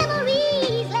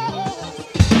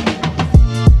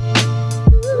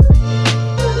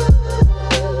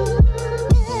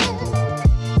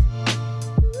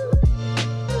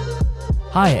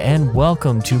Hi, and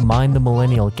welcome to Mind the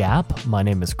Millennial Gap. My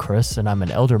name is Chris, and I'm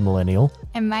an elder millennial.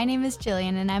 And my name is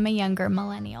Jillian, and I'm a younger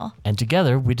millennial. And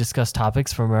together, we discuss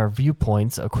topics from our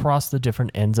viewpoints across the different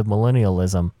ends of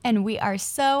millennialism. And we are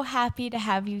so happy to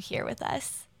have you here with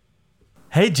us.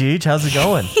 Hey, Jeej, how's it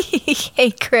going?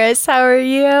 Hey, Chris, how are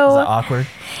you? Is that awkward?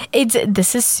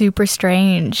 This is super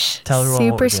strange. Tell everyone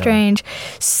super what we're strange.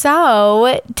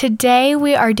 So today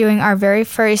we are doing our very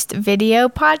first video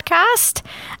podcast.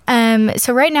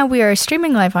 So right now we are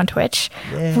streaming live on Twitch.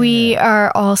 Yeah. We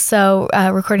are also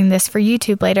recording this for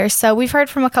YouTube later. So we've heard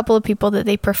from a couple of people that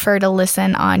they prefer to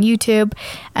listen on YouTube.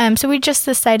 So we just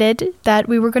decided that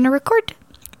we were going to record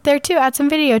there too, add some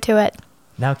video to it.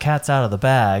 Now cat's out of the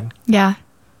bag. Yeah.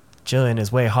 Jillian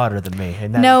is way hotter than me.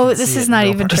 And now No, this is not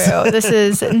even true. This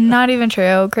is not even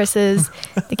true. Chris is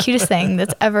the cutest thing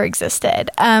that's ever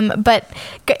existed. But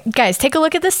guys, take a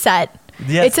look at this set.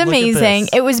 Yes, it's amazing.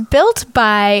 It was built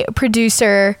by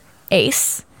producer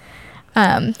Ace.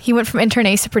 He went from intern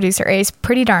Ace to producer Ace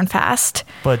pretty darn fast.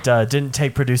 But didn't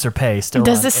take producer pay. Still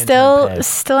Does this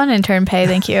still an intern pay?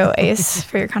 Thank you, Ace,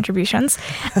 for your contributions.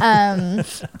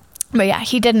 But yeah,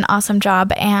 he did an awesome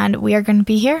job, and we are going to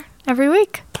be here every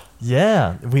week.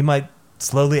 Yeah, we might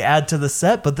slowly add to the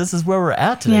set, but this is where we're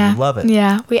at today. Yeah. We love it.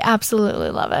 Yeah, we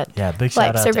absolutely love it. Yeah, big shout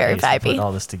Lives out are to very Ace for vibey. putting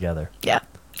all this together. Yeah.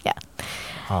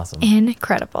 Awesome.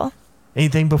 Incredible.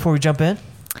 Anything before we jump in?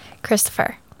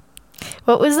 Christopher,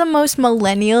 what was the most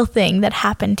millennial thing that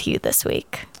happened to you this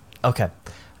week? Okay.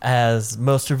 As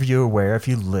most of you are aware, if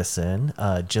you listen,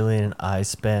 Jillian and I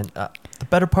spent the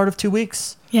better part of 2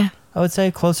 weeks. Yeah. I would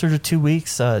say closer to 2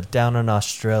 weeks down in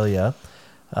Australia,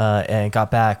 and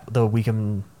got back the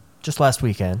weekend, just last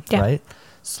weekend, right?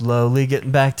 Slowly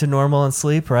getting back to normal and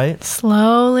sleep, right?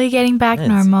 Slowly getting back It's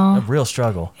normal. a real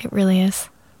struggle. It really is.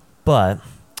 But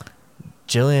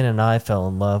Jillian and I fell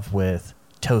in love with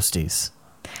Toasties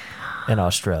in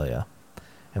Australia.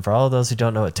 And for all of those who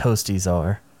don't know what Toasties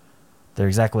are, they're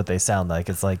exactly what they sound like.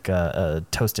 It's like a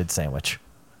toasted sandwich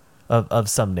of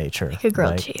some nature. Like a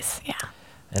grilled right? cheese, yeah.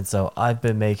 And so I've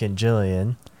been making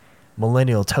Jillian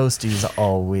millennial toasties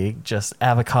all week, just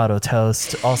avocado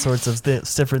toast, all sorts of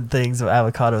different things of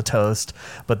avocado toast.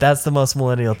 But that's the most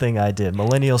millennial thing I did.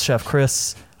 Millennial Chef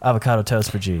Chris, avocado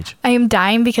toast for Jeej. I am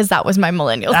dying because that was my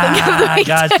millennial thing of the week.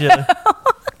 Gotcha.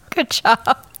 Good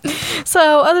job.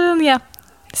 So other than,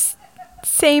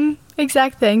 same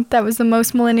exact thing. That was the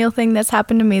most millennial thing that's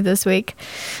happened to me this week.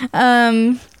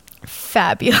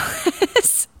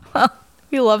 Fabulous. Well,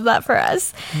 we love that for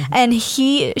us. Mm-hmm. And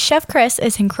Chef Chris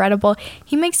is incredible.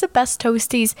 He makes the best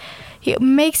toasties. He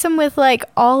makes them with like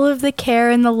all of the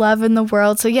care and the love in the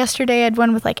world. So yesterday I had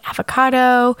one with like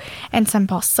avocado and some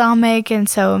balsamic and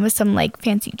so with some like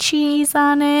fancy cheese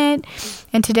on it.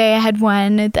 And today I had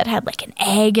one that had like an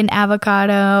egg and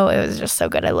avocado. It was just so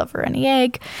good. I love runny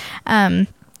egg.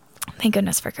 Thank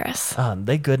goodness for Chris.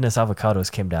 Thank goodness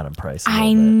avocados came down in price.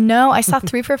 I know. I saw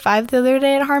 3 for $5 the other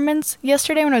day at Harmon's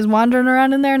yesterday when I was wandering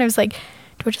around in there, and I was like, do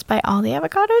I just buy all the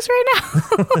avocados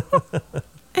right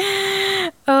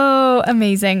now? Oh,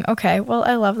 amazing. Okay, well,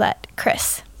 I love that.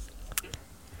 Chris,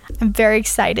 I'm very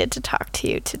excited to talk to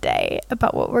you today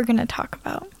about what we're going to talk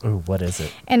about. Ooh, what is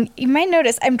it? And you might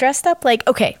notice I'm dressed up like,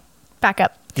 okay, back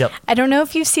up. Yep. I don't know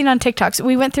if you've seen on TikToks.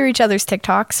 We went through each other's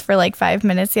TikToks for like 5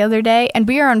 minutes the other day, and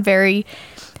we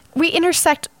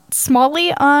intersect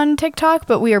smallly on TikTok,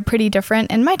 but we are pretty different.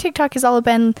 And my TikTok has all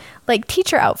been like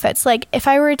teacher outfits. Like if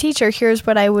I were a teacher, here's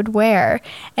what I would wear.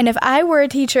 And if I were a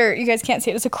teacher, you guys can't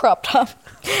see it, it's a crop top.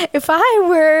 If I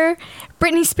were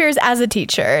Britney Spears as a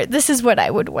teacher, this is what I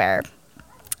would wear.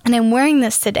 And I'm wearing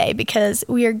this today because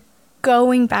we are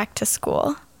going back to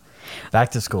school.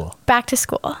 Back to school. Back to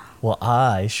school. Well,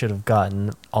 I should have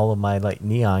gotten all of my like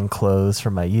neon clothes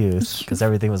from my youth because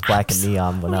everything was black and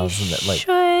neon when I was in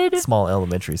like small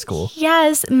elementary school.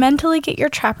 Yes, mentally get your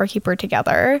Trapper Keeper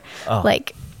together. Oh.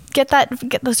 Like get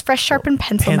those fresh sharpened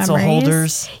pencil memories.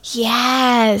 Holders.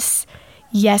 Yes.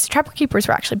 Trapper Keepers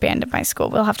were actually banned at my school.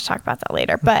 We'll have to talk about that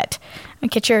later. But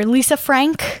get your Lisa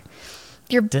Frank.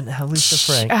 Didn't have Lisa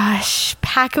Frank.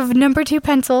 Pack of number 2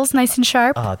 pencils, nice and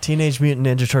sharp. Teenage Mutant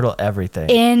Ninja Turtle, everything.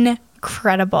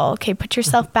 Incredible. Okay, put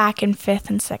yourself back in 5th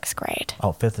and 6th grade. Oh,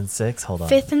 5th and 6th? Hold on.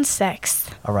 5th and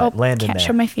 6th. All right, land in there. Can't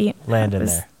show my feet. Land in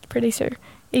there. Producer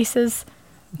Ace's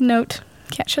note.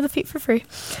 Can't show the feet for free.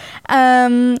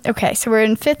 Okay, so we're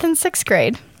in 5th and 6th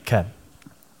grade. Okay.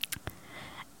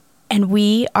 And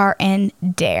we are in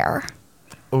D.A.R.E.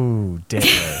 Ooh, Dare.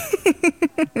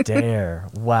 Dare.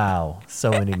 Wow.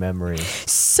 So many memories.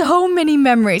 So many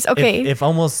memories. Okay. If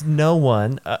almost no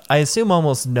one, I assume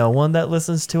almost no one that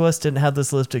listens to us didn't have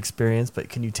this lived experience, but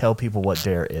can you tell people what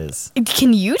DARE is?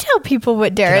 Can you tell people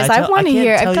what DARE is? I want to I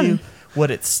hear. can't tell you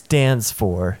what it stands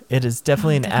for. It is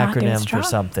definitely an acronym for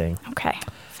something. Okay,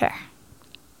 fair.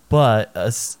 But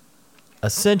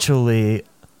essentially,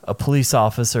 a police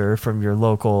officer from your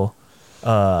local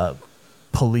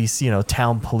police,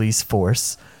 town police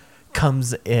force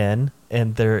comes in,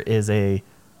 and there is a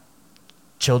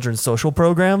children's social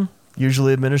program,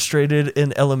 usually administrated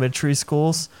in elementary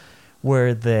schools,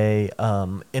 where they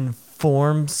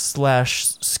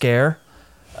inform/scare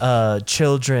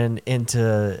children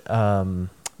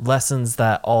into lessons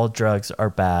that all drugs are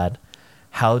bad,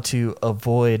 how to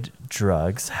avoid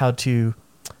drugs, how to,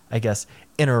 I guess,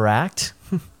 interact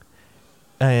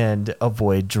and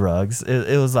avoid drugs.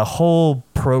 It was a whole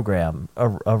program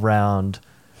around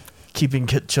keeping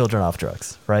children off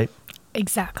drugs, right?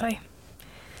 Exactly.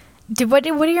 What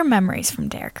are your memories from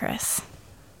DARE, Chris?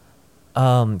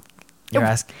 You're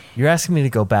asking me to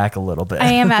go back a little bit.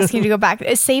 I am asking you to go back.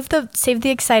 Save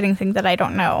the exciting thing that I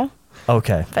don't know.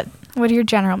 Okay. But what are your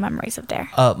general memories of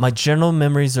DARE? My general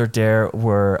memories of DARE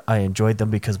were I enjoyed them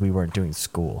because we weren't doing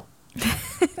school.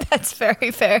 That's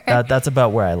very fair. That's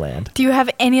about where I land. Do you have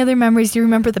any other memories? Do you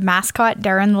remember the mascot,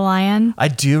 Darren the Lion? I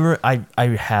do. I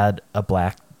had a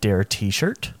black DARE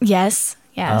t-shirt. Yes.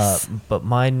 But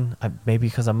mine, maybe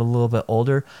because I'm a little bit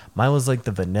older, mine was like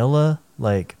the vanilla,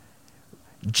 like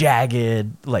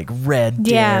jagged, like red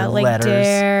DARE letters.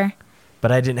 DARE.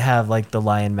 But I didn't have like the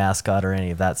lion mascot or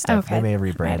any of that stuff. Okay. They may have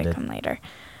rebranded. Might come later.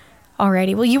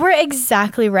 Alrighty. Well, you were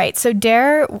exactly right. So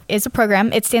DARE is a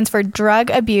program. It stands for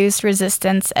Drug Abuse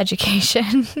Resistance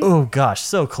Education. Oh gosh,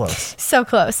 so close. So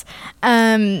close.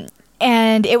 And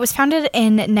it was founded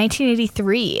in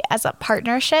 1983 as a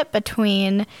partnership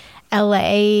between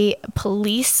LA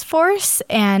Police Force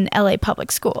and LA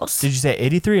Public Schools. Did you say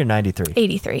 83 or 93?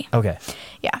 83. Okay.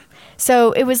 Yeah.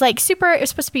 So it was like it was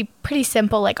supposed to be pretty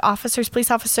simple. Like police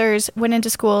officers went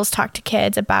into schools, talked to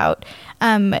kids about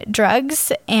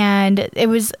drugs, and it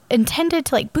was intended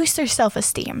to like boost their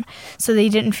self-esteem so they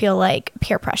didn't feel like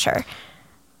peer pressure.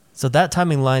 So that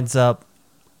timing lines up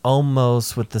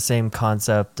almost with the same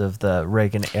concept of the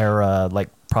Reagan era, like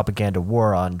propaganda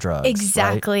war on drugs.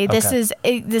 Exactly. Right?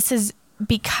 This is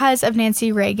because of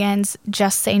Nancy Reagan's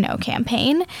Just Say No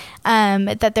campaign,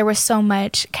 that there was so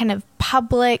much kind of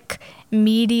public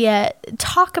media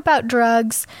talk about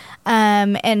drugs.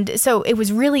 And so it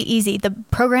was really easy. The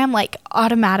program, like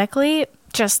automatically,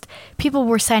 just people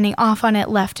were signing off on it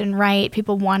left and right.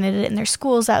 People wanted it in their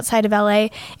schools outside of LA.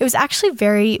 It was actually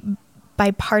very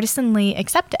bipartisanly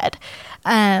accepted,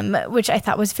 which I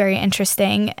thought was very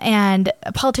interesting. And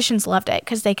politicians loved it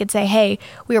because they could say, hey,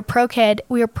 we are pro-kid,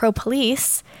 we are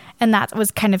pro-police. And that was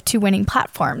kind of two winning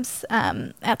platforms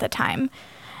at the time.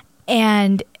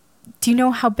 And do you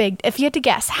know how big, if you had to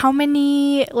guess, how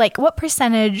many, like what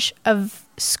percentage of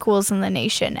schools in the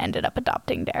nation ended up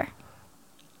adopting DARE?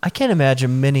 I can't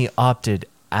imagine many opted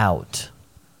out.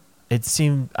 It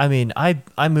seemed,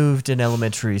 I moved in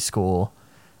elementary school,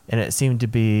 and it seemed to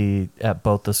be at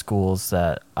both the schools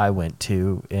that I went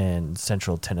to in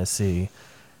central Tennessee.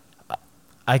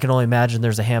 I can only imagine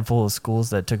there's a handful of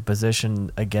schools that took a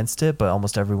position against it, but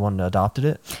almost everyone adopted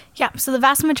it. Yeah, so the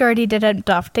vast majority did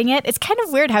adopting it. It's kind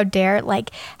of weird how DARE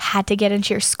had to get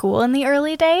into your school in the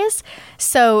early days.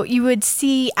 So you would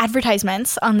see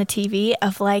advertisements on the TV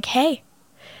of hey,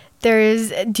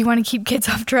 do you want to keep kids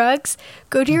off drugs?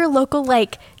 Go to your local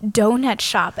donut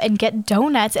shop and get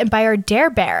donuts and buy our DARE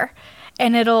bear.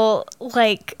 And it'll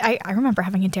I remember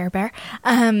having a DARE bear.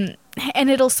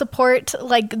 And it'll support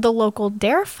the local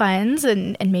DARE funds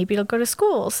and maybe it'll go to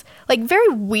schools. Very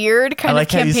weird kind of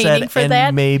campaigning for that.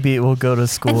 And maybe it will go to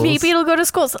schools. And maybe it'll go to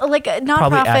schools.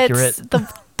 Nonprofits,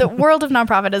 the world of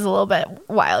nonprofit is a little bit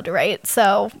wild, right?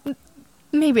 So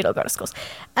maybe it'll go to schools.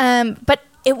 But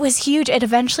it was huge. It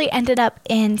eventually ended up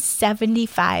in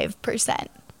 75%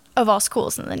 of all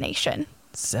schools in the nation.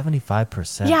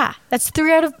 75%? Yeah. That's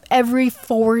 3 out of every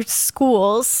 4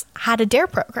 schools had a DARE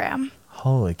program.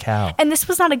 Holy cow. And this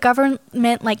was not a government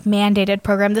mandated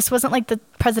program. This wasn't the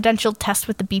presidential test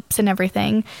with the beeps and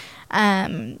everything.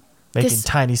 Making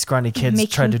tiny, scrawny kids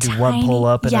try to do one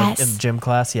pull-up in gym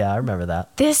class. Yeah, I remember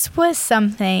that. This was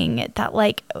something that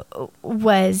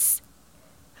was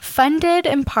funded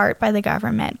in part by the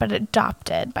government, but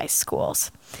adopted by schools.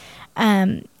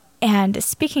 And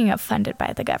speaking of funded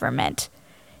by the government,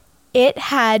 it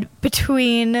had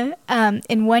between,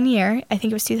 in 1 year, I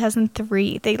think it was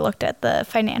 2003, they looked at the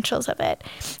financials of it.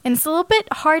 And it's a little bit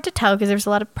hard to tell because there's a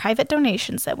lot of private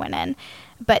donations that went in.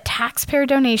 But taxpayer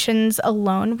donations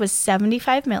alone was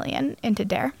 $75 million into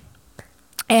D.A.R.E.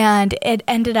 And it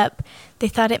ended up, they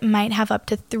thought it might have up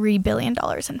to $3 billion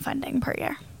in funding per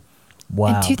year.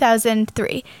 Wow. In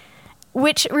 2003.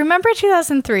 Which, remember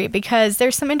 2003, because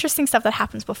there's some interesting stuff that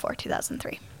happens before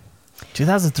 2003.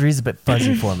 2003 is a bit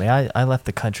fuzzy for me. I left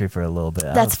the country for a little bit.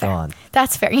 That's fair. Gone.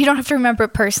 That's fair. You don't have to remember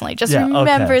it personally. Just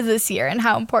remember this year and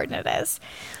how important it is.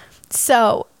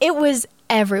 So it was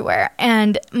everywhere.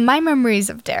 And my memories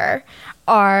of D.A.R.E.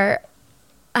 are,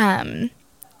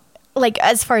 like,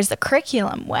 as far as the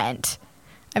curriculum went,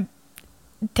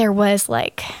 there was,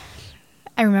 like,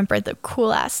 I remember the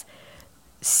cool-ass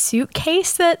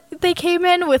suitcase that they came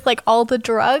in with, like, all the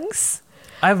drugs.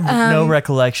 I have no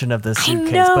recollection of this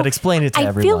suitcase, but explain it to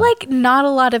everyone. I feel like not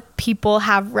a lot of people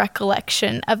have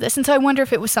recollection of this. And so I wonder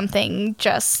if it was something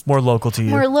just... more local to you.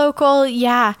 More local,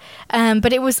 yeah.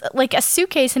 But it was like a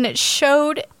suitcase, and it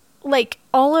showed, like,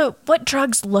 all of what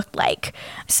drugs looked like.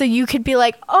 So you could be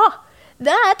like, oh,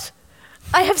 that...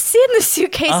 I have seen the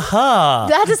suitcase.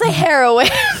 That is a heroin.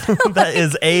 That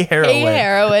is a heroin. A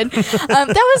heroin. That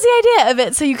was the idea of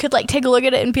it. So you could, like, take a look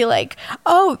at it and be like,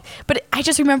 oh, but I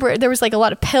just remember there was, like, a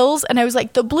lot of pills, and I was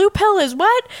like, the blue pill is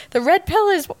what? The red pill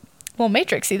is, well,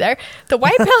 Matrixy there. The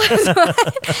white pill is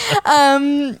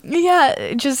what?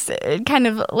 Yeah, just kind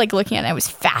of, like, looking at it, I was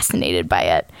fascinated by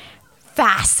it.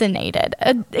 Fascinated.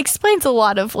 It explains a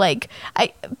lot of, like,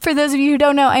 for those of you who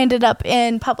don't know, I ended up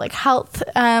in public health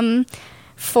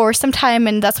for some time,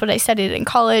 and that's what I studied in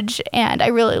college, and I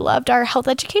really loved our health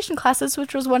education classes,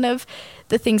 which was one of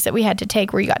the things that we had to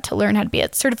take where you got to learn how to be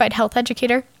a certified health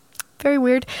educator. Very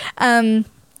weird, but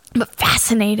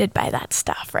fascinated by that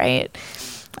stuff, right,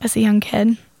 as a young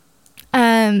kid.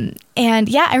 And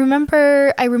yeah, I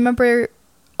remember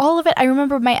all of it. I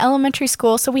remember my elementary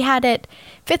school, so we had it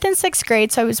 5th and 6th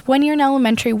grade, so I was 1 year in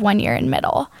elementary, 1 year in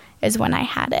middle is when I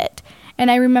had it. And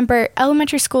I remember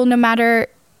elementary school, no matter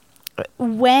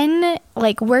when,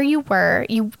 like, where you were,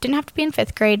 you didn't have to be in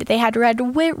 5th grade. They had Red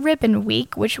Ribbon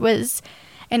Week, which was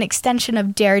an extension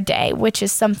of D.A.R.E. Day, which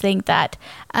is something that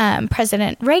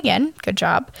President Reagan, good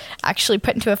job, actually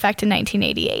put into effect in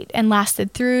 1988 and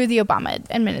lasted through the Obama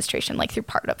administration, like through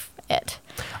part of it.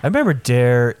 I remember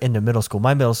D.A.R.E. in the middle school.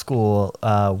 My middle school,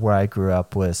 where I grew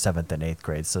up, was 7th and 8th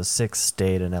grade, so 6th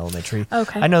stayed in elementary.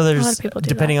 Okay. I know there's, a lot of people do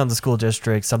depending that. on the school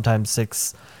district, sometimes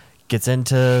 6 gets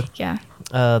into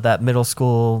that middle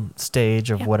school stage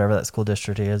of whatever that school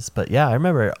district is. But yeah, I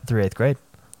remember through 8th grade.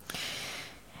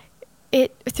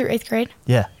 It through 8th grade?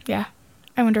 Yeah. Yeah.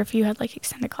 I wonder if you had, like,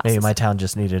 extended classes. Maybe my town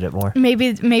just needed it more.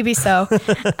 Maybe so.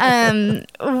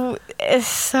 It's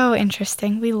so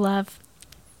interesting. We love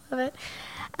it.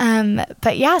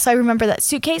 But yeah, so I remember that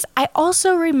suitcase. I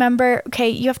also remember, okay,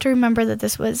 you have to remember that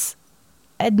this was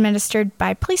administered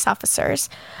by police officers.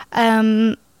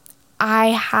 I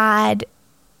had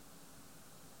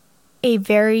a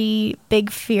very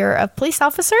big fear of police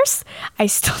officers. I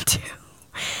still do.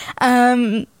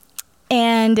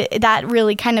 And that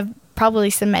really kind of probably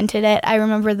cemented it. I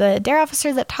remember the D.A.R.E.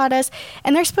 officer that taught us,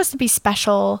 and they're supposed to be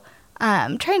special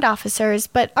trained officers,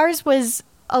 but ours was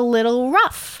a little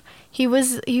rough. He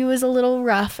was a little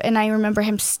rough, and I remember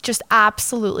him just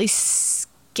absolutely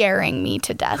scaring me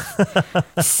to death.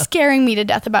 Scaring me to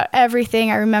death about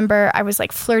everything. I remember I was,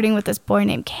 like, flirting with this boy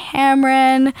named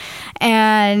Cameron,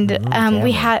 and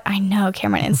we had, I know,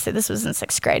 Cameron, and this was in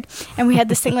 6th grade, and we had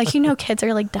this thing, like, you know, kids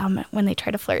are, like, dumb when they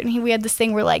try to flirt, and we had this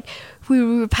thing where, like,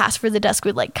 we would pass for the desk,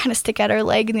 we'd, like, kind of stick out our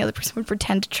leg, and the other person would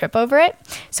pretend to trip over it.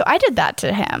 So I did that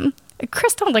to him.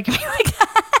 Chris, don't look at me like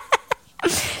that. So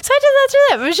I did that to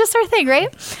them. It was just our thing,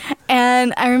 right?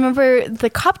 And I remember the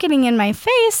cop getting in my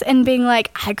face and being like,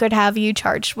 I could have you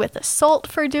charged with assault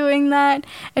for doing that.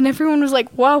 And everyone was like,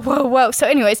 whoa, whoa, whoa. So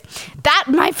anyways, that,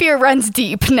 my fear runs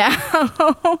deep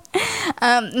now.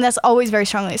 And that's always very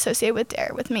strongly associated with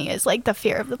D.A.R.E. with me, is, like, the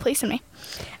fear of the police in me.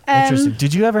 Interesting.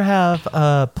 Did you ever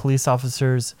have police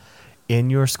officers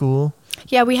in your school?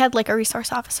 Yeah, we had, like, a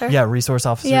resource officer. Yeah, resource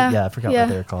officer. Yeah, I forgot what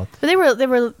they were called. But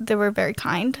they were very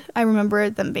kind. I remember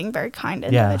them being very kind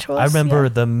individuals. I remember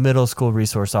the middle school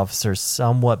resource officer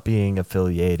somewhat being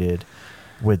affiliated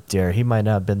with D.A.R.E. He might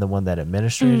not have been the one that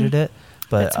administrated it,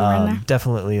 but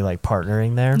definitely, like,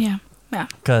 partnering there. Yeah.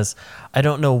 Because I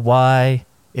don't know why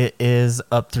it is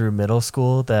up through middle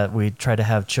school that we try to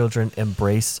have children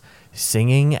embrace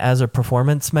singing as a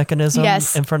performance mechanism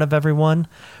Yes. in front of everyone,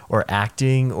 or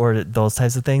acting, or those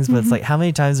types of things. But it's like, how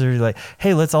many times are you like,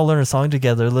 hey, let's all learn a song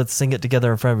together. Let's sing it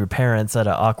together in front of your parents at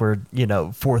an awkward,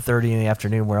 4:30 in the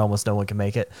afternoon where almost no one can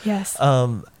make it. Yes.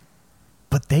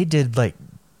 But they did like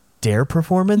D.A.R.E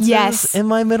performances Yes. in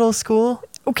my middle school.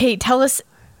 Okay, tell us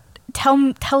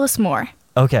more.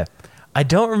 Okay. I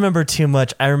don't remember too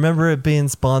much. I remember it being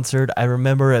sponsored. I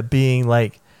remember it being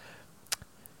like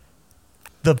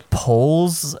the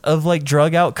polls of like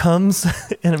drug outcomes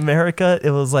in America.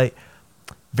 It was like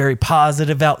very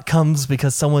positive outcomes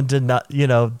because someone did not,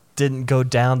 didn't go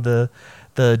down the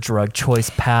drug choice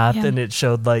path. Yeah. And it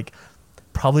showed like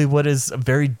probably what is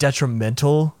very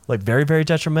detrimental, like very, very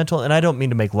detrimental. And I don't mean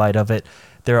to make light of it.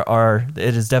 It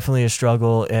is definitely a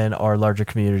struggle in our larger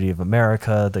community of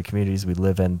America, the communities we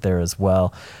live in there as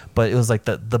well. But it was like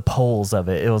the poles of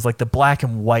it. It was like the black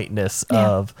and whiteness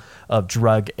of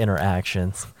drug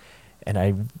interactions. And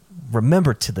I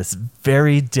remember to this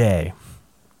very day,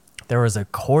 there was a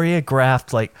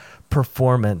choreographed like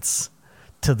performance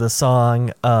to the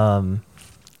song.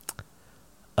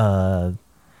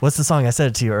 What's the song? I said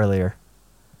it to you earlier.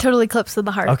 Total Eclipse of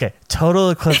the Heart. Okay, Total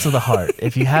Eclipse of the Heart.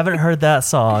 If you haven't heard that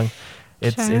song,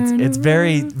 it's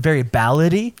very, very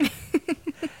ballady.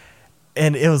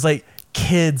 And it was like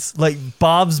kids, like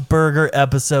Bob's Burger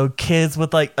episode, kids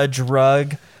with like a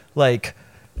drug like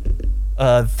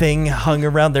thing hung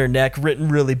around their neck, written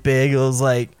really big. It was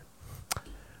like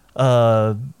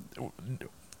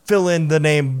fill in the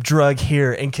name drug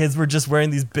here, and kids were just wearing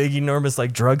these big enormous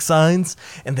like drug signs,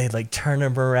 and they'd like turn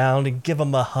them around and give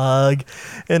them a hug,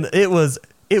 and it was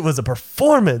a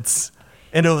performance.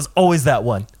 And it was always that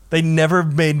one. They never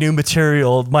made new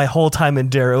material my whole time in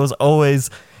D.A.R.E. It was always,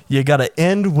 you gotta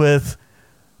end with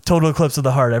Total Eclipse of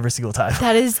the Heart every single time.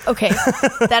 That is okay.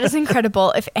 That is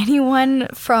incredible. If anyone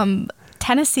from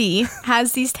Tennessee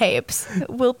has these tapes,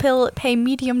 we'll pay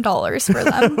medium dollars for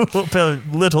them. We'll pay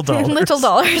little dollars. Little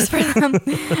dollars for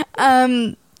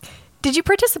them. Did you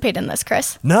participate in this,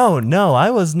 Chris? No,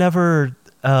 I was never,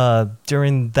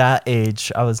 during that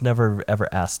age, I was never ever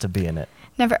asked to be in it.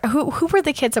 Never. Who were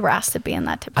the kids that were asked to be in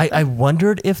that typically? I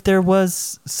wondered if there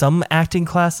was some acting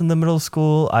class in the middle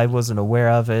school. I wasn't aware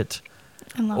of it.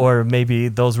 Or maybe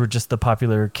those were just the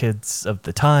popular kids of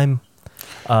the time.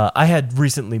 I had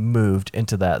recently moved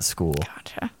into that school.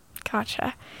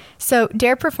 Gotcha. So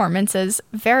D.A.R.E performances,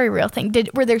 very real thing.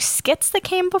 Were there skits that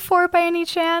came before by any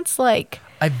chance? Like,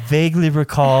 I vaguely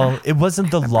recall it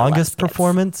wasn't the longest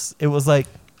performance. It was like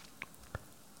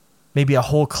maybe a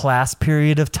whole class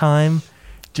period of time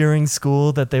during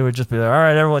school that they would just be like, all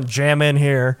right, everyone jam in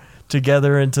here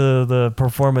together into the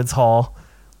performance hall.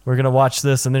 We're going to watch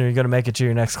this, and then you're going to make it to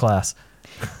your next class.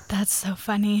 That's so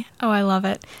funny. Oh, I love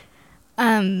it.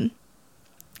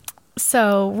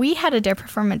 So we had a D.A.R.E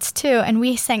performance too, and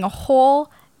we sang a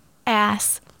whole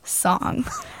ass song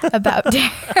about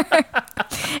D.A.R.E.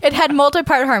 It had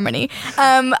multi-part harmony.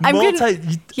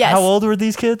 Yes. How old were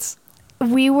these kids? I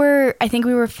think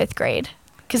we were 5th grade,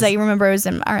 because I remember it was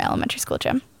in our elementary school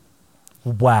gym.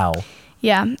 Wow.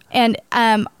 Yeah. And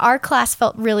our class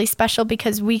felt really special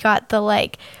because we got the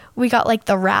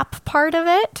rap part of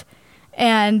it,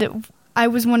 and I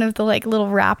was one of the like little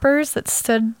rappers that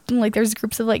stood, like there's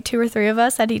groups of like 2 or 3 of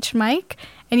us at each mic,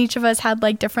 and each of us had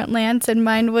like different lands, and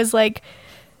mine was like,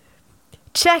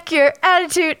 check your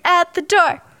attitude at the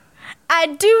door. I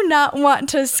do not want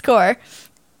to score.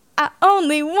 I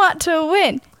only want to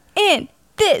win in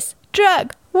this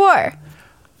drug war.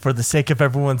 For the sake of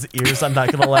everyone's ears, I'm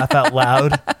not going to laugh out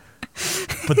loud,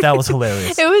 but that was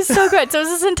hilarious. It was so good. So it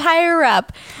was this entire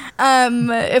rap.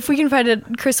 If we can find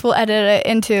it, Chris will edit it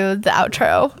into the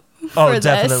outro. Oh,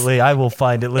 definitely. I will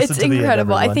find it. Listen it's to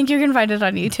incredible. The end, I think you can find it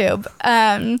on YouTube.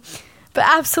 But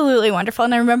absolutely wonderful.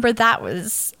 And I remember that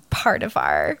was part of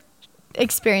our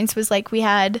experience, was like we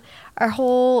had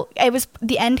it was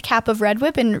the end cap of Red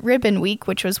Ribbon Week,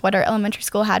 which was what our elementary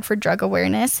school had for drug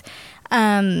awareness.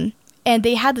 And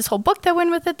they had this whole book that went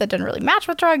with it that didn't really match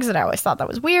with drugs, and I always thought that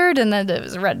was weird, and then it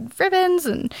was red ribbons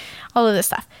and all of this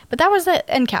stuff. But that was the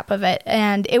end cap of it,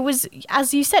 and it was,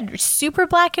 as you said, super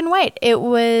black and white. It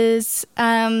was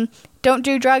don't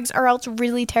do drugs or else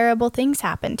really terrible things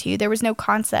happen to you. There was no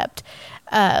concept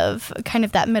of kind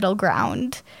of that middle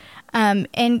ground. And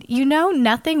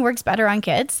nothing works better on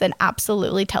kids than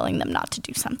absolutely telling them not to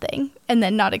do something and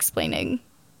then not explaining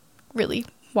really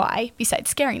why,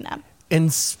 besides scaring them. In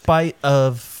spite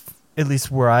of, at least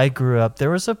where I grew up, there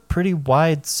was a pretty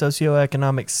wide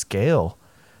socioeconomic scale,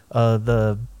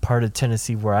 the part of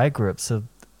Tennessee where I grew up. So,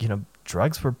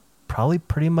 drugs were probably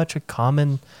pretty much a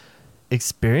common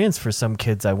experience for some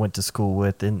kids I went to school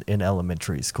with in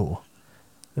elementary school.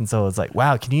 And so it's like,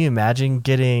 wow, can you imagine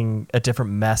getting a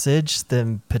different message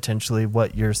than potentially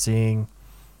what you're seeing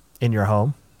in your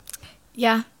home?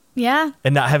 Yeah. Yeah.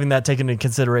 And not having that taken into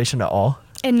consideration at all?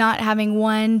 And not having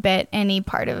one bit any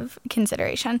part of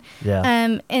consideration.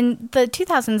 Yeah. In the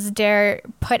 2000s, D.A.R.E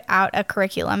put out a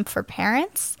curriculum for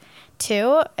parents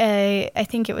too. I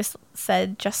think it was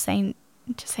said just say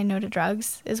no to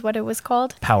drugs is what it was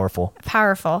called. Powerful.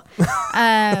 But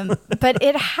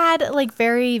it had like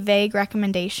very vague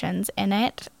recommendations in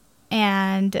it,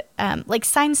 and like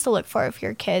signs to look for if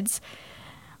your kids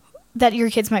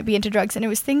might be into drugs. And it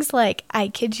was things like, I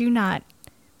kid you not,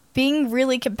 being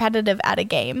really competitive at a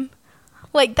game.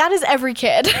 Like, that is every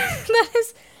kid. That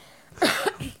is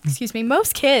excuse me,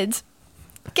 most kids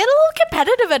get a little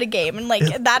competitive at a game, and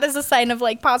like that is a sign of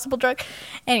like possible drug.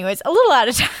 Anyways, a little out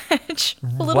of touch,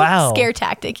 a little scare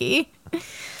tactic-y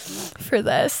for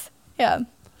this. Yeah.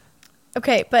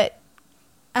 Okay, but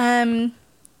so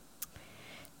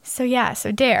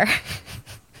D.A.R.E.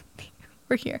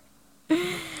 We're here.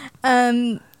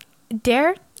 D.A.R.E,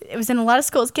 it was in a lot of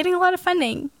schools, getting a lot of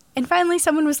funding, and finally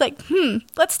someone was like,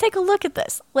 let's take a look at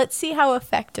this. Let's see how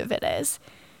effective it is.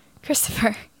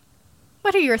 Christopher,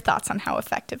 what are your thoughts on how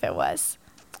effective it was?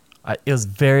 It was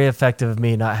very effective of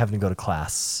me not having to go to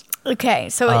class. Okay,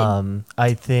 so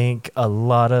I think a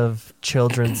lot of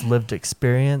children's lived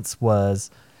experience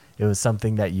was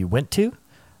something that you went to,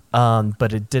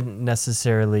 but it didn't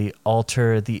necessarily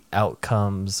alter the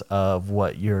outcomes of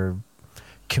what your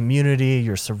community,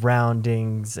 your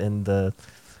surroundings, and the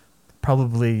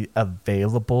probably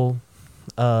available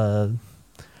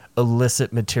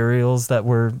illicit materials that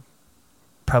were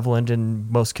prevalent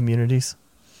in most communities.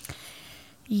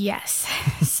 Yes.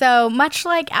 So much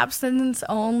like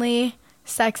abstinence-only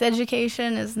sex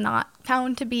education is not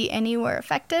found to be anywhere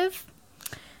effective,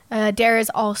 D.A.R.E is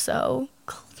also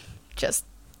just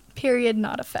period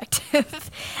not effective.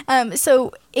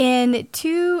 So in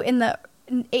the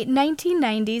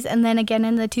 1990s and then again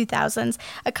in the 2000s,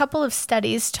 a couple of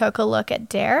studies took a look at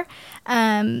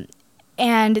D.A.R.E.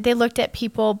 And they looked at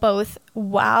people both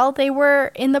while they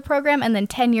were in the program and then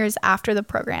 10 years after the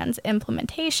program's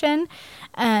implementation.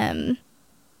 And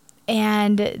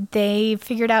they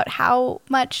figured out how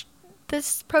much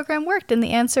this program worked. And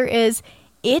the answer is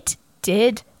it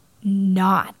did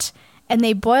not. And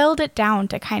they boiled it down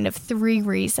to kind of 3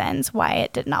 reasons why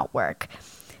it did not work.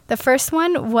 The first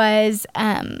one was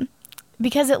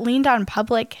because it leaned on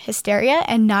public hysteria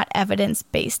and not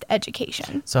evidence-based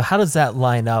education. So how does that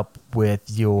line up with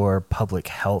your public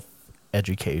health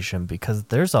education? Because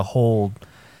there's a whole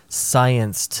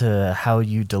science to how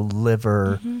you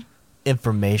deliver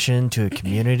information to a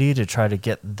community to try to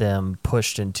get them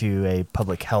pushed into a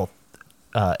public health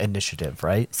initiative,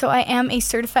 right? So I am a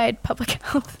certified public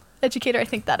health educator. I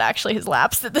think that actually has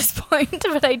lapsed at this point,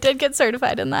 but I did get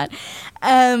certified in that.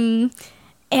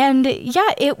 And yeah,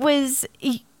 it was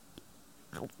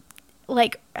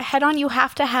like head on. You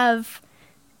have to have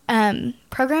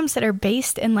programs that are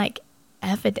based in like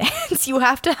evidence. You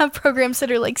have to have programs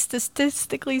that are like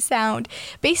statistically sound,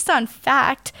 based on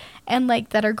fact, and like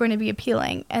that are going to be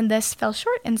appealing. And this fell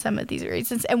short in some of these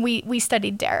reasons. And we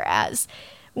studied D.A.R.E as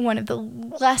one of the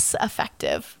less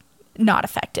effective, not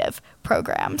effective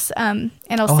programs. And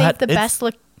I'll save the best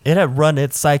look. It had run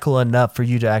its cycle enough for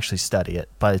you to actually study it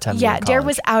by the time you were in college. D.A.R.E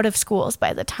was out of schools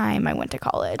by the time I went to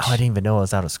college. Oh, I didn't even know it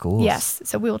was out of schools. Yes.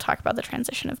 So we will talk about the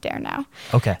transition of D.A.R.E now.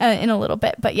 Okay. In a little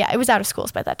bit. But yeah, it was out of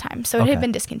schools by that time. So it had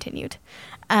been discontinued.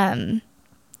 And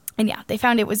yeah, they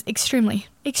found it was extremely,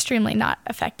 extremely not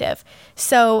effective.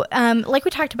 So like we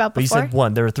talked about before. But you said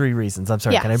one. There were 3 reasons. I'm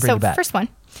sorry. Yeah, Can I bring you back? First one,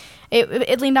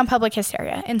 it leaned on public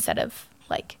hysteria instead of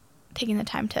like taking the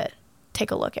time to take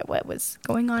a look at what was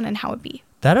going on and how it'd be.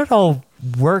 That had all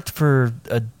worked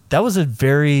that was a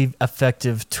very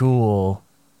effective tool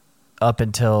up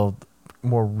until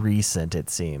more recent,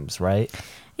 it seems, right?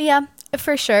 Yeah,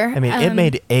 for sure. I mean, it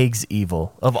made eggs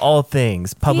evil. Of all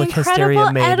things, public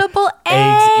hysteria made edible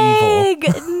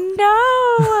eggs evil.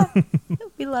 No!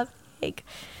 We love egg.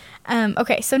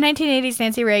 Okay, so 1980s,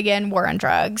 Nancy Reagan, war on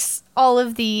drugs, all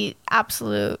of the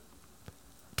absolute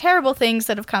terrible things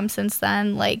that have come since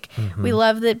then. Like, we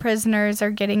love that prisoners are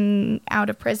getting out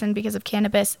of prison because of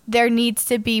cannabis. There needs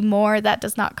to be more. That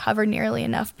does not cover nearly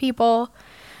enough people.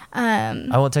 I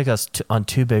won't take us on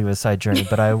too big of a side journey,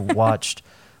 but I watched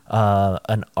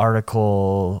an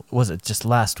article, was it just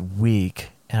last week?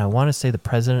 And I want to say the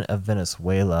president of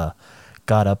Venezuela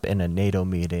got up in a NATO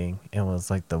meeting and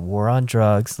was like, the war on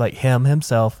drugs, like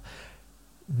himself,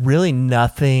 really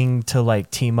nothing to like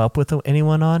team up with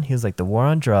anyone on. He was like, the war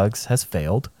on drugs has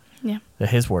failed. Yeah.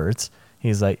 His words.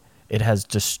 He's like, it has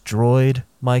destroyed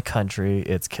my country.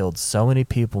 It's killed so many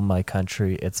people in my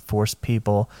country. It's forced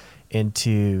people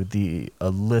into the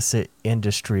illicit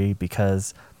industry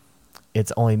because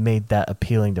it's only made that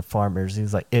appealing to farmers.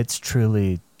 He's like, it's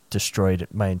truly destroyed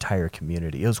my entire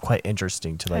community. It was quite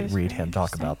interesting to like read him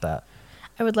talk about that.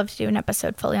 I would love to do an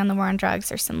episode fully on the war on drugs.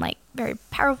 There's some like very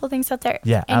powerful things out there.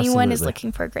 Yeah, if anyone is absolutely.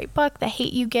 looking for a great book, The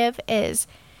Hate U Give it's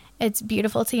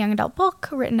beautiful. It's a young adult book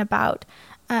written from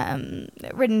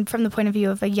the point of view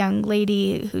of a young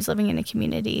lady who's living in a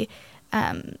community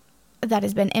that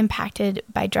has been impacted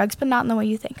by drugs, but not in the way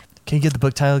you think. Can you give the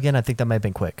book title again? I think that might have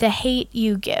been quick. The Hate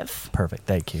U Give. Perfect.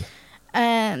 Thank you.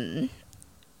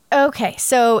 Okay,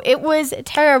 so it was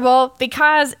terrible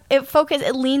because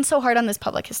it leaned so hard on this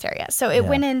public hysteria. So it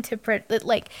went into,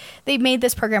 like, they made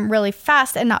this program really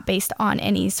fast and not based on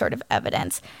any sort of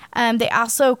evidence. They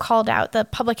also called out the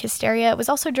public hysteria. It was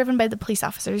also driven by the police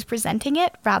officers presenting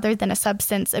it rather than a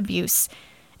substance abuse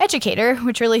educator,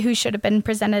 which really who should have been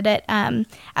presented it.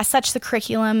 As such, the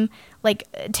curriculum like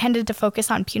tended to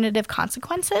focus on punitive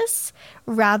consequences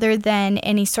rather than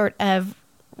any sort of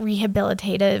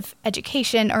rehabilitative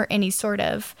education or any sort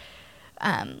of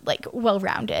like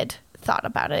well-rounded thought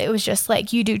about it. It was just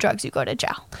like, you do drugs, you go to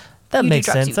jail. That You makes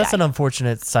do drugs, sense. you That's die. an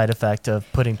unfortunate side effect of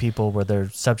putting people where their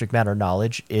subject matter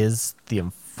knowledge is the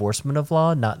enforcement of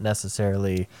law, not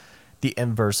necessarily the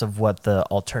inverse of what the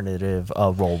alternative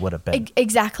role would have been.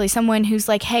 Exactly. Someone who's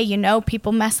like, hey, you know,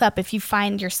 people mess up. If you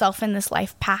find yourself in this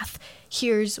life path,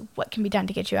 here's what can be done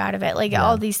to get you out of it. Like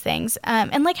all these things.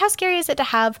 And like, how scary is it to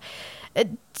have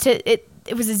it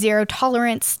was a zero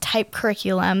tolerance type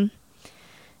curriculum,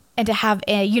 and to have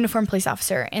a uniformed police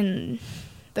officer in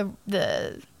the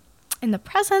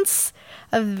presence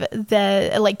of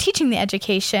the like teaching the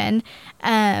education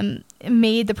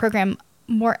made the program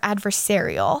more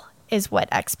adversarial, is what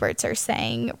experts are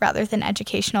saying, rather than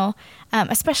educational,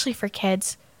 especially for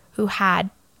kids who had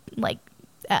like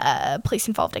police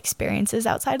involved experiences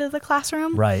outside of the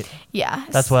classroom. Right. Yeah.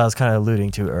 That's what I was kind of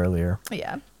alluding to earlier.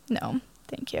 Yeah. No,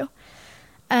 thank you.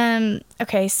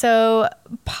 Okay, so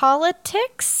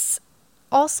politics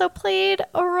also played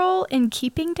a role in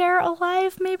keeping D.A.R.E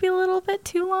alive, maybe a little bit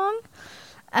too long.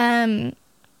 One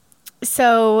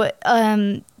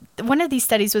of these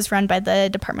studies was run by the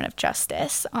Department of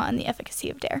Justice on the efficacy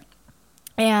of D.A.R.E.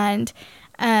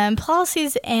 And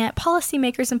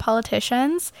policymakers and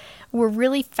politicians were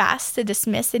really fast to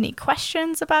dismiss any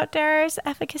questions about D.A.R.E's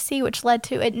efficacy, which led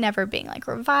to it never being like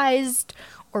revised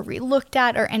or relooked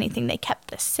at or anything. They kept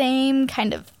the same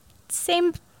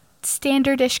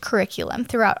standardish curriculum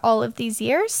throughout all of these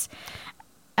years.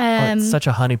 It's such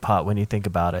a honeypot when you think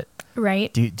about it.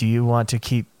 Right. Do you want to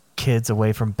keep kids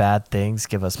away from bad things?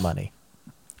 Give us money.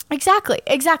 Exactly.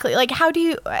 Like, how do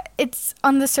you, it's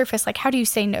on the surface, like, how do you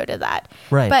say no to that?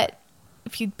 Right. But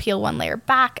if you peel one layer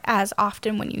back, as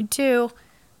often when you do,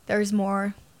 there's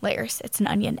more layers. It's an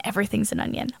onion. Everything's an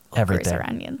onion. Everything. Are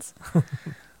onions.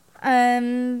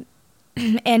 And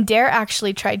D.A.R.E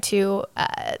actually tried to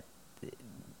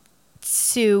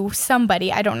sue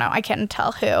somebody, I don't know, I can't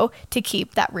tell who, to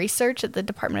keep that research that the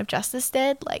Department of Justice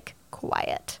did, like,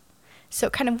 quiet. So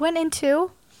it kind of went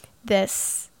into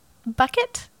this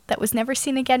bucket that was never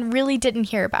seen again, really didn't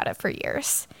hear about it for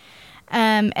years.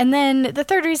 And then the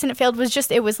third reason it failed was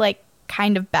just, it was like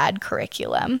kind of bad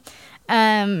curriculum.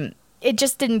 It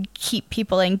just didn't keep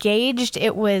people engaged.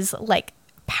 It was like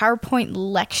PowerPoint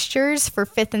lectures for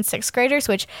 5th and 6th graders,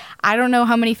 which I don't know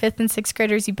how many 5th and 6th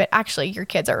graders you, but actually your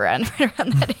kids are around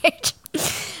that age.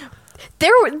 They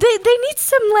need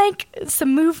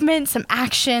some movement, some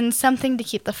action, something to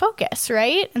keep the focus,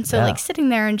 right? And so like sitting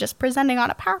there and just presenting on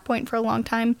a PowerPoint for a long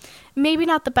time, maybe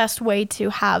not the best way to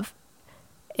have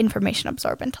information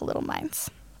absorb into little minds.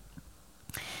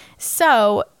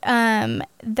 So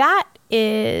that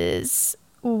is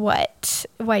why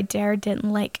D.A.R.E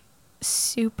didn't like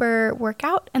super work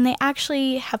out, and they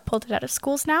actually have pulled it out of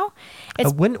schools now.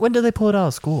 When do they pull it out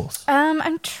of schools?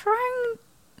 I'm trying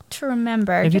to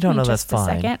remember. If you don't know, just that's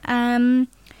fine. A second.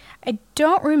 I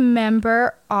don't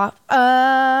remember off.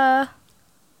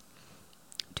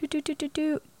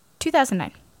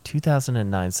 2009.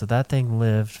 2009. So that thing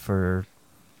lived for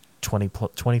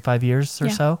 25 years or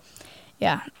so.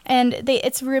 Yeah, and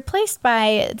it's replaced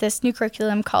by this new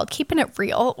curriculum called Keeping It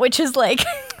Real, which is like.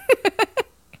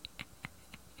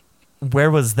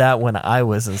 Where was that when I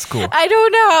was in school? I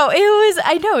don't know.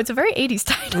 I know it's a very 80s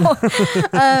title.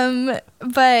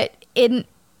 But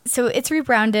so it's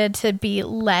rebranded to be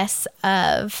less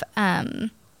of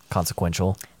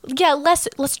consequential. Yeah, less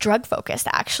drug focused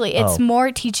actually. It's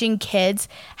more teaching kids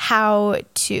how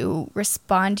to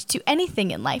respond to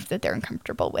anything in life that they're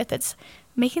uncomfortable with. It's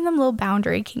making them little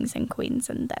boundary kings and queens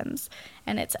and thems,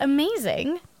 and it's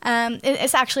amazing.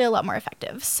 It's actually a lot more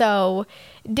effective. So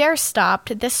D.A.R.E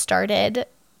stopped. This started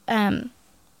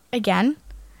again,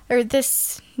 or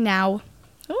this now.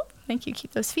 Oh, thank you.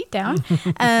 Keep those feet down.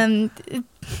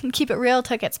 Keep It Real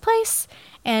took its place,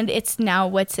 and it's now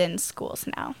what's in schools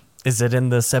now. Is it in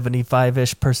the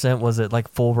 75-ish%? Was it like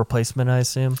full replacement, I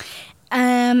assume?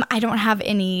 I don't have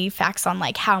any facts on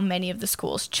like how many of the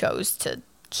schools chose to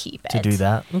keep it. To do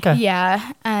that? Okay.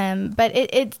 Yeah. But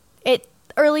it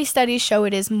early studies show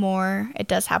it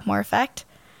does have more effect.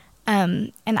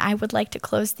 And I would like to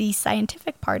close the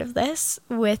scientific part of this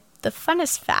with the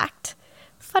funnest fact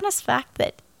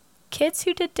that kids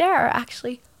who did D.A.R.E are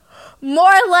actually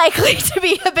more likely to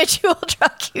be habitual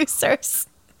drug users.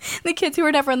 The kids who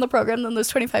were never in the program than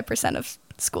those 25% of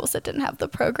schools that didn't have the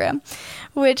program,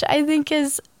 which I think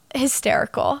is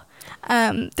hysterical.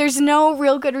 There's no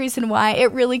real good reason why.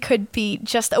 It really could be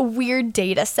just a weird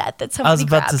data set that somebody I was about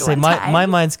grabbed to say, one time. my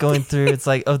mind's going through, it's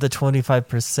like, of the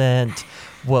 25%,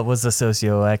 what was the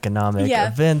socioeconomic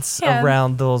events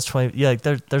around those 20? Yeah, like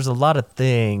there's a lot of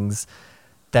things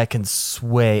that can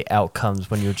sway outcomes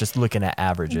when you're just looking at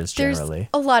averages generally.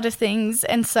 There's a lot of things,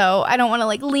 and so I don't want to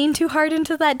like lean too hard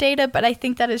into that data, but I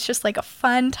think that is just like a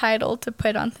fun title to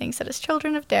put on things that as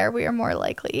children of D.A.R.E we are more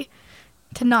likely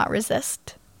to not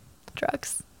resist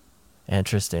drugs.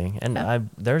 Interesting. And I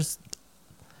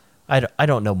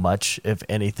don't know much, if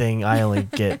anything. I only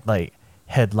get like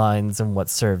headlines and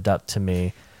what's served up to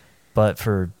me. But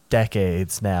for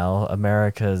decades now,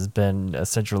 America has been a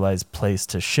centralized place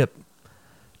to ship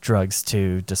drugs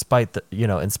to, despite the,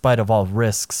 in spite of all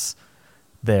risks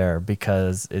there,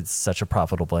 because it's such a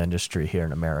profitable industry here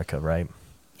in America, right?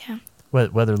 Yeah.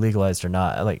 Whether legalized or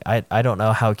not. Like I don't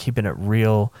know how keeping it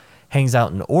real hangs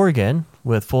out in Oregon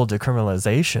with full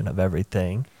decriminalization of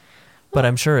everything, but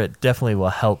I'm sure it definitely will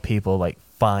help people like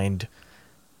find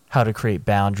how to create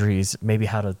boundaries, maybe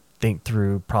how to think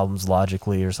through problems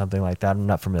logically or something like that. I'm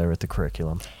not familiar with the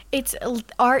curriculum. It's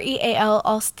REAL,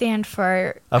 all stand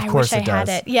for. Of course, I wish I had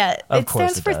it. Yeah, it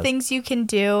stands for does. things you can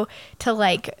do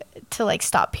to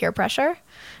stop peer pressure,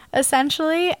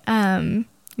 essentially.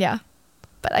 Yeah,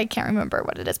 but I can't remember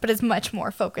what it is. But it's much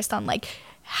more focused on like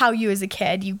how you as a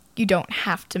kid you don't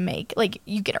have to make like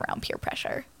you get around peer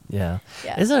pressure. Yeah.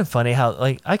 Yeah. Isn't it funny how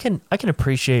like I can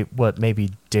appreciate what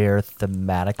maybe D.A.R.E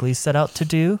thematically set out to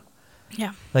do.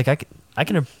 Yeah. Like I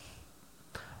can.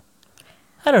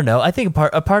 I don't know. I think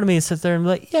a part of me sits there and be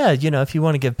like, yeah, if you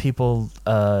want to give people,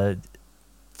 I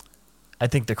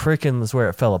think the curriculum is where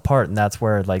it fell apart, and that's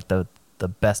where like the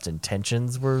best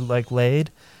intentions were like laid.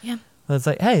 Yeah. It's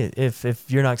like, hey, if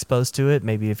you're not exposed to it,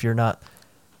 maybe if you're not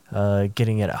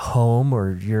getting it at home,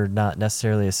 or you're not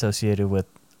necessarily associated with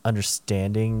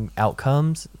understanding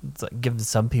outcomes, it's like giving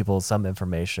some people some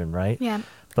information, right? Yeah.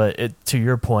 But to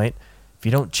your point, if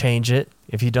you don't change it,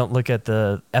 if you don't look at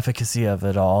the efficacy of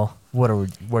it all, what are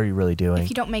you really doing? If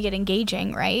you don't make it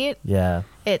engaging, right? Yeah.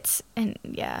 It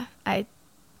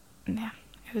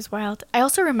was wild. I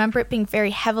also remember it being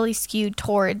very heavily skewed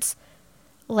towards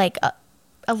like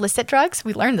illicit drugs.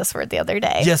 We learned this word the other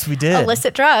day. Yes, we did.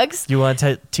 Illicit drugs. You want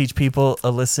to teach people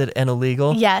illicit and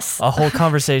illegal? Yes. A whole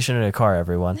conversation in a car,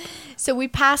 everyone. So we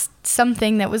passed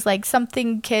something that was like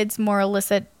something kids more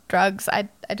illicit drugs. I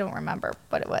don't remember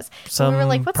what it was. Some we were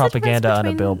like, what's propaganda the on a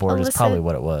between billboard is illicit? probably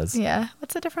what it was. Yeah.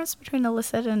 What's the difference between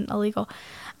illicit and illegal?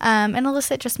 And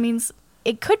illicit just means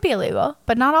it could be illegal,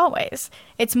 but not always.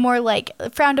 It's more like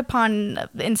frowned upon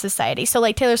in society. So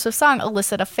like Taylor Swift's song,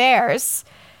 Illicit Affairs,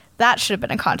 that should have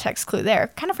been a context clue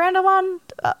there. Kind of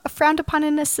frowned upon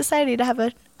in this society to have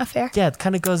an affair. Yeah, it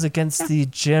kind of goes against the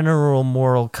general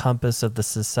moral compass of the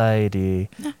society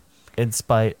in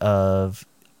spite of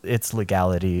its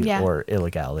legality or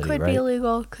illegality, could right? be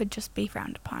illegal, could just be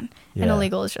frowned upon. Yeah. And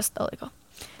illegal is just illegal.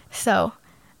 So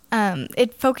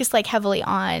it focused like heavily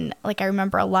on, like I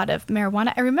remember a lot of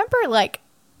marijuana. I remember like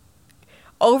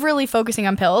overly focusing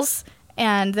on pills,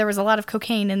 and there was a lot of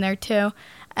cocaine in there too.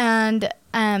 And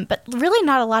but really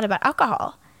not a lot about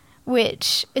alcohol,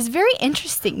 which is very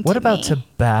interesting to me. What about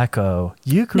tobacco?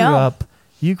 You grew up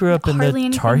in the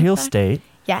Tar Heel state.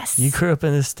 Yes. You grew up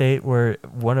in a state where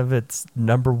one of its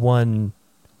number one,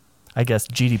 I guess,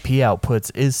 GDP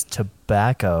outputs is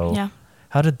tobacco. Yeah.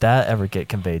 How did that ever get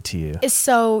conveyed to you?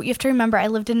 So you have to remember, I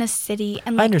lived in a city,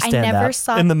 and I like, understand I never that.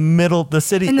 saw In the middle, the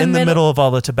city in the middle of all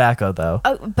the tobacco, though.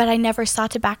 Oh, but I never saw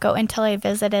tobacco until I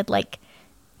visited like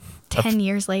 10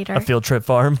 years later. A field trip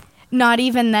farm. not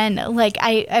even then. Like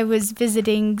I was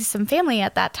visiting some family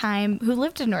at that time who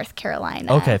lived in North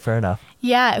Carolina. Okay, fair enough.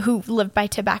 Yeah, who lived by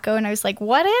tobacco, and I was like,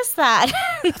 "What is that?"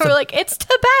 And we're like, "It's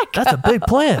tobacco." That's a big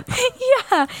plant.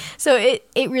 Yeah. So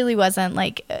it really wasn't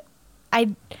like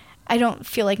I don't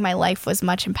feel like my life was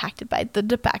much impacted by the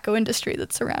tobacco industry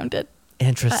that surrounded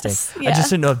Interesting. us. I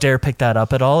just didn't know if D.A.R.E picked that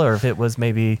up at all, or if it was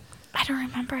maybe I don't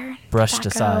remember brushed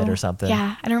tobacco. aside or something.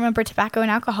 Yeah, I don't remember tobacco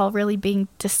and alcohol really being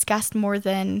discussed more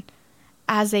than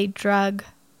as a drug.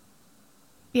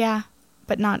 Yeah,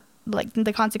 but not like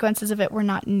the consequences of it were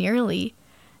not nearly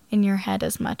in your head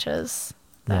as much as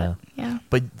that. Yeah.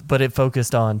 But it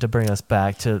focused on, to bring us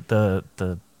back to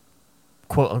the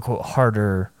quote unquote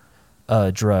harder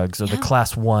drugs, or the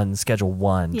class 1, schedule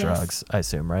 1 drugs, I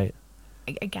assume, right?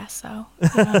 I guess so.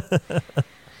 Yeah.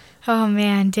 Oh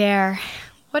man, D.A.R.E.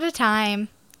 What a time.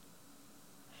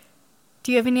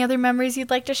 Do you have any other memories you'd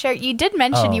like to share? You did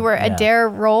mention you were a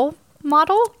D.A.R.E role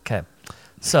model. Okay.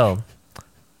 So,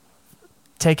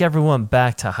 take everyone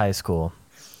back to high school.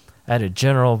 I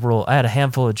had a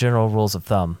handful of general rules of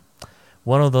thumb.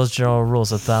 One of those general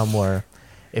rules of thumb were,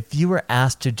 if you were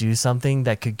asked to do something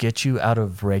that could get you out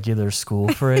of regular school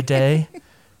for a day,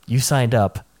 you signed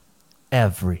up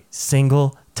every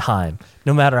single time.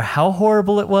 No matter how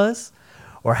horrible it was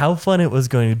or how fun it was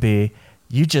going to be,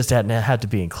 you just had to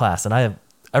be in class. And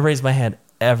I raised my hand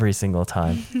every single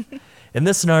time. In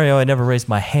this scenario, I never raised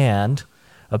my hand.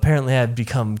 Apparently, I had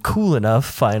become cool enough,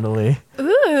 finally.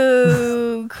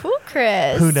 Ooh, cool,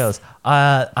 Chris. Who knows?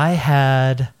 I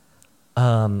had,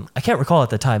 I can't recall at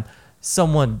the time,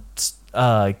 someone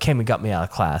came and got me out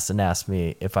of class and asked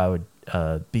me if I would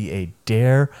be a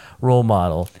D.A.R.E role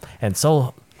model. And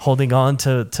so, holding on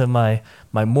to my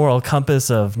moral compass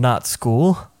of not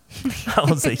school, I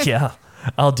was like, yeah,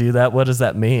 I'll do that. What does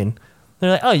that mean? They're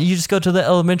like, oh, you just go to the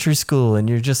elementary school and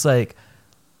you're just like,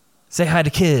 say hi to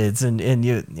kids, and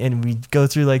we go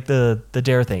through like the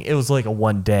D.A.R.E thing. It was like a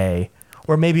 1 day,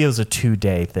 or maybe it was a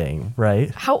 2-day thing,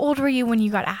 right? How old were you when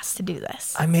you got asked to do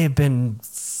this? I may have been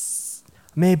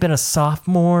a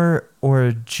sophomore or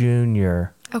a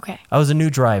junior. Okay. I was a new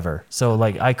driver, so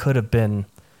like I could have been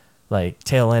like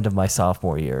tail end of my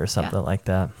sophomore year or something like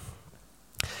that.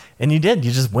 And you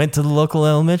just went to the local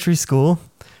elementary school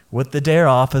with the D.A.R.E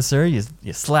officer. You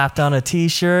slapped on a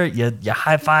t-shirt, you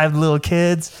high-fived little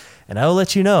kids, and I will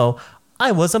let you know,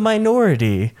 I was a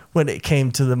minority when it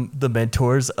came to the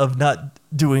mentors of not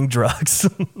doing drugs.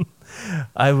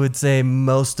 I would say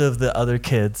most of the other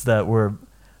kids that were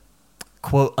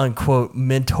quote unquote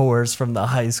mentors from the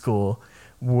high school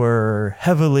were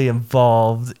heavily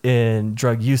involved in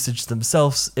drug usage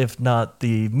themselves, if not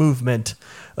the movement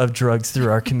of drugs through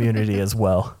our community as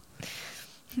well.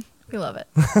 We love it.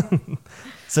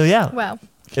 So yeah. Wow.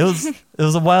 It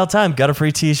was a wild time. Got a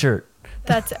free t-shirt.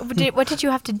 What did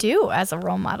you have to do as a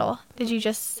role model? Did you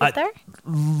just sit there?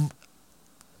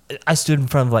 I stood in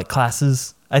front of like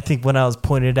classes. I think when I was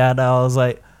pointed at, I was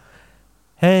like,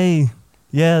 "Hey,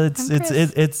 yeah,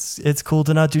 it's cool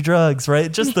to not do drugs,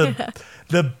 right?" Just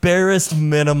the barest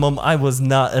minimum. I was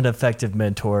not an effective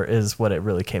mentor, is what it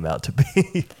really came out to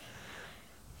be.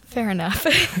 Fair enough.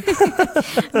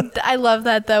 I love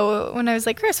that though. When I was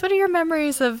like, Chris, what are your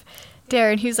memories of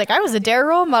D.A.R.E? And he was like, I was a D.A.R.E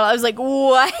role model. I was like,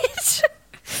 what?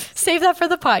 Save that for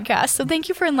the podcast. So thank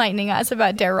you for enlightening us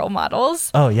about D.A.R.E role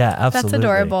models. Oh yeah, absolutely. That's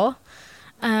adorable.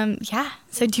 Yeah.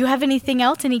 So do you have anything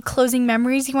else? Any closing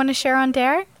memories you want to share on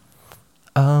D.A.R.E?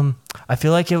 I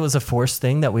feel like it was a forced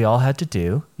thing that we all had to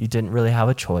do. You didn't really have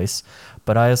a choice.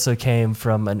 But I also came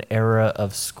from an era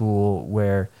of school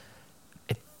where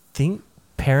I think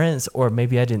parents, or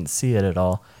maybe I didn't see it at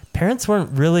all, parents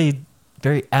weren't really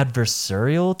very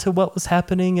adversarial to what was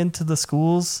happening into the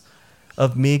schools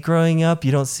of me growing up.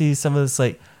 You don't see some of this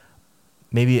like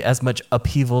maybe as much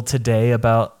upheaval today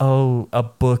about, a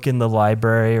book in the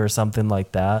library or something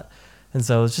like that. And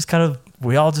so it's just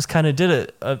we all just kind of did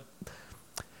it.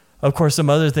 Of course, some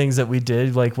other things that we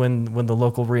did, like when the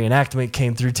local reenactment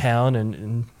came through town,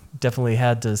 and definitely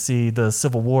had to see the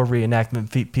Civil War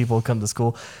reenactment people come to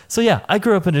school. So yeah, I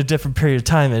grew up in a different period of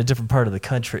time in a different part of the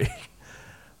country.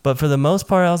 But for the most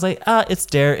part, I was like, it's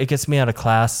D.A.R.E. It gets me out of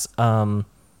class.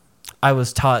 I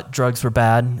was taught drugs were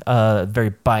bad, very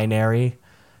binary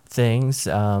things.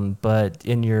 But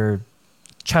in your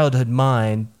childhood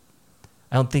mind,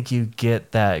 I don't think you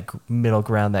get that middle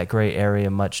ground, that gray area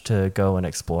much to go and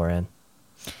explore in.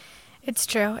 It's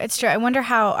true. I wonder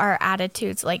how our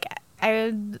attitudes, like,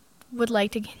 I would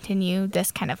like to continue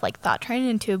this kind of like thought train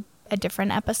into a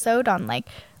different episode on like,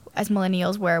 as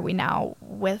millennials, where are we now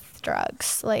with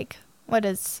drugs? Like, what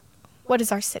is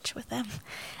our sitch with them?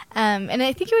 And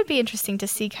I think it would be interesting to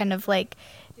see kind of like,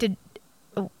 did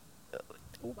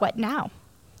what now?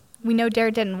 We know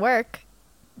D.A.R.E didn't work.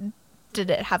 Did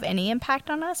it have any impact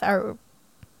on us? Or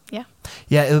yeah.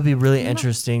 Yeah, it would be really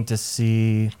interesting to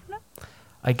see,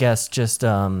 I guess, just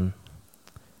where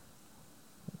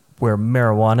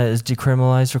marijuana is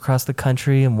decriminalized across the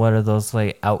country, and what are those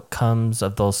like outcomes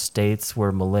of those states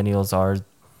where millennials are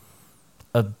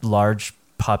a large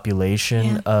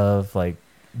population of like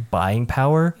buying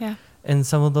power in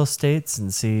some of those states,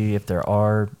 and see if there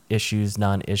are issues,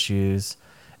 non-issues,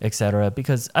 etc.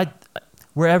 Because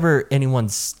wherever anyone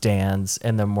stands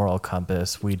in their moral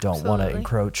compass, we don't want to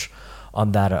encroach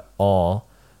on that at all.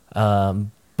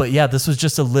 But yeah, this was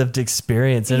just a lived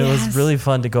experience, and it was really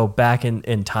fun to go back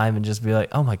in time and just be like,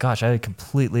 oh my gosh, I had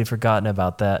completely forgotten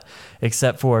about that,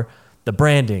 except for the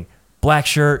branding, black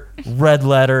shirt, red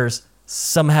letters,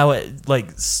 somehow it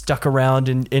like stuck around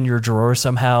in your drawer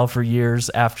somehow for years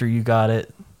after you got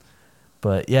it.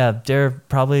 But yeah, they're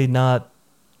probably not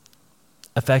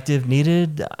effective,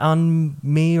 needed on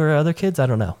me or other kids. I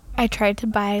don't know. I tried to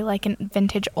buy like a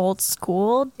vintage old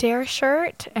school D.A.R.E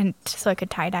shirt, and so I could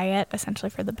tie-dye it essentially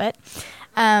for the bit.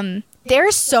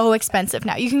 They're so expensive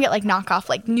now. You can get like knockoff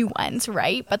like new ones,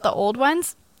 right? But the old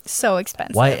ones, so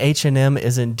expensive. Why H&M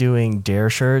isn't doing D.A.R.E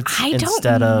shirts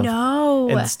instead of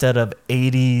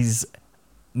 80s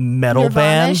metal Nirvana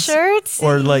bands shirts?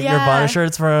 or like Nirvana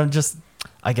shirts, where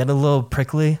I get a little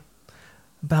prickly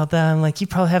about that. I'm like, you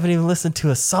probably haven't even listened to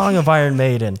a song of Iron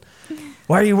Maiden.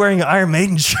 Why are you wearing an Iron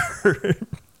Maiden shirt?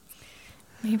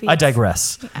 Maybe I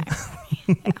digress.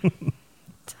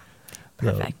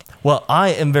 Perfect. Well, I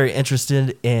am very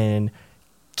interested in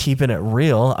keeping it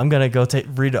real. I'm going to go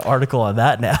read an article on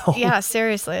that now. Yeah,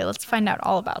 seriously. Let's find out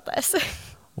all about this.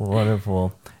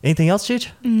 Wonderful. Anything else, Cheech?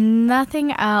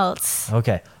 Nothing else.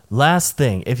 Okay. Last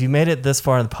thing. If you made it this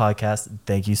far in the podcast,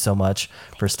 thank you so much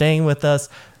for staying with us.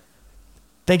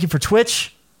 Thank you for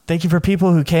Twitch. Thank you for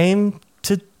people who came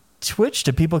to Twitch.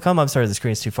 Did people come? I'm sorry, the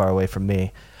screen's too far away from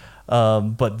me.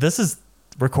 But this is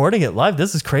recording it live.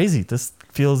 This is crazy. This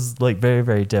feels like very,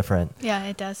 very different. Yeah,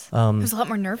 it does. I was a lot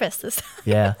more nervous this time.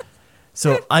 Yeah.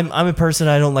 So I'm a person,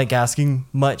 I don't like asking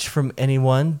much from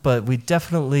anyone, but we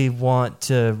definitely want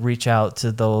to reach out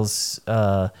to those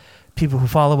people who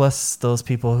follow us, those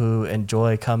people who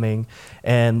enjoy coming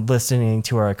and listening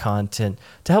to our content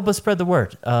to help us spread the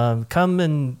word. Come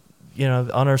and,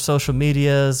 on our social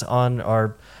medias, on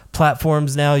our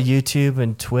platforms now, YouTube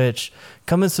and Twitch,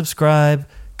 come and subscribe,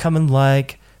 come and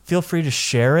like. Feel free to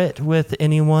share it with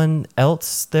anyone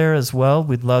else there as well.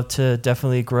 We'd love to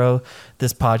definitely grow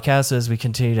this podcast as we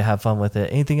continue to have fun with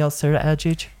it. Anything else there to add,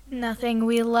 Cheech? Nothing.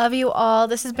 We love you all.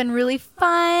 This has been really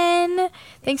fun.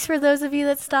 Thanks for those of you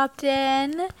that stopped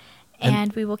in.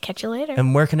 And we will catch you later.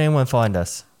 And where can anyone find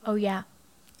us? Oh, yeah.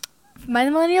 Mind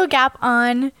the Millennial Gap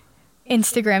on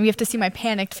Instagram. You have to see my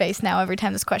panicked face now every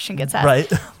time this question gets asked. Right.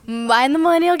 Mind the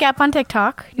Millennial Gap on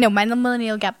TikTok. No, Mind the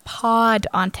Millennial Gap Pod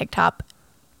on TikTok.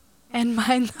 And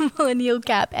Mind the Millennial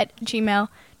Gap at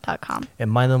gmail.com. And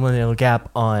Mind the Millennial Gap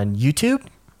on YouTube?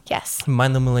 Yes.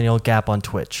 Mind the Millennial Gap on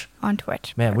Twitch. On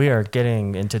Twitch. Man, we are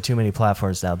getting into too many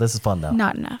platforms now. This is fun, though.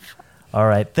 Not enough. All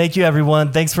right. Thank you,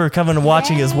 everyone. Thanks for coming and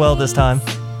watching as well this time.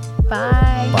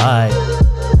 Bye. Bye.